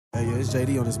Hey, yeah, it's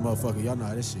JD on this motherfucker. Y'all know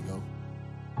how this shit go.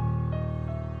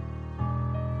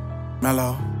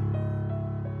 Mellow.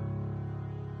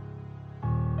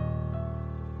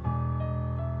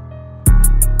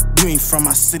 You ain't from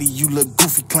my city, you look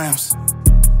goofy clowns.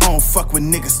 I don't fuck with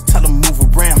niggas, tell them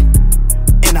move around.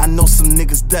 And I know some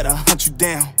niggas that'll hunt you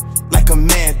down. Like a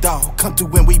mad dog, come through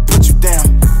when we put you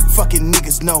down. Fucking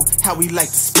niggas know how we like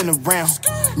to spin around.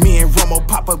 Me and Romo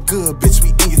pop up good, bitch, we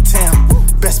in your town.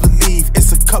 Best believe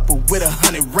it's a couple with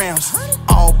 100 rounds.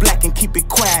 All black and keep it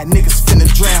quiet, niggas finna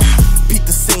drown. Beat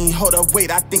the scene, hold up, wait,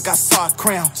 I think I saw a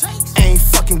crown. Ain't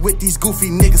fucking with these goofy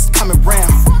niggas coming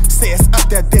round. Say it's up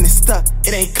there, then it's stuck,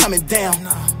 it ain't coming down.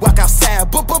 Walk outside,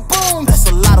 boom, boom, boom, that's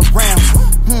a lot of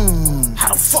rounds.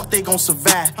 How the fuck they gon'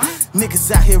 survive?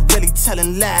 Niggas out here really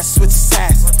telling lies, switch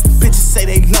sides. Bitches say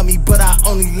they love me, but I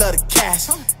only love the cash.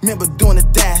 Remember doing the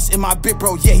dash, and my big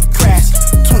bro, yeah, he crashed.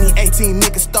 2018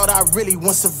 niggas thought I really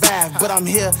wouldn't survive, but I'm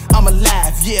here, I'm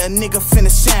alive, yeah, a nigga finna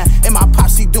shine. And my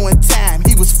pops, he doing time,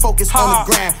 he was focused on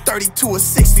the grind. 32 or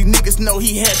 60, niggas know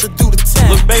he had to do the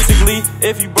time. Look, basically,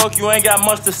 if you broke, you ain't got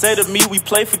much to say to me. We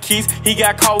play for keys, he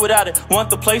got caught without it. Want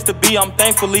the place to be, I'm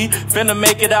thankfully finna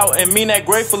make it out and mean that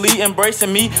gratefully,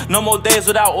 embracing me. No more days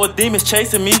without or demons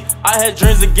chasing me. I had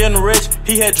dreams of getting rich,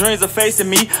 he had dreams of facing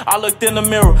me. I looked in the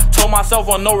mirror, told myself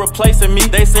on no replacing me.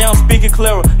 They say I'm speaking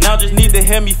clearer, now just need to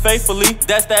hear me faithfully.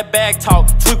 That's that bag talk,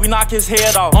 twig we knock his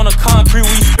head off. On the concrete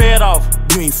we sped off.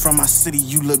 You ain't from my city,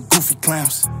 you look goofy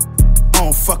clowns. I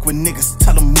don't fuck with niggas,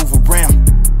 tell them move around.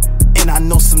 And I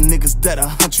know some niggas that'll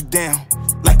hunt you down.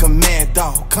 Like a mad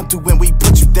dog, come through when we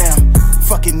put you down.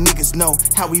 Fucking niggas know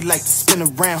how we like to spin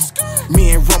around.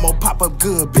 Me and Romo pop up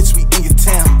good, bitch, we in your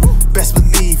town. Best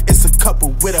believe it's a couple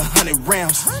with 100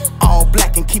 rounds. All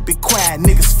black and keep it quiet,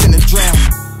 niggas finna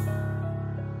drown.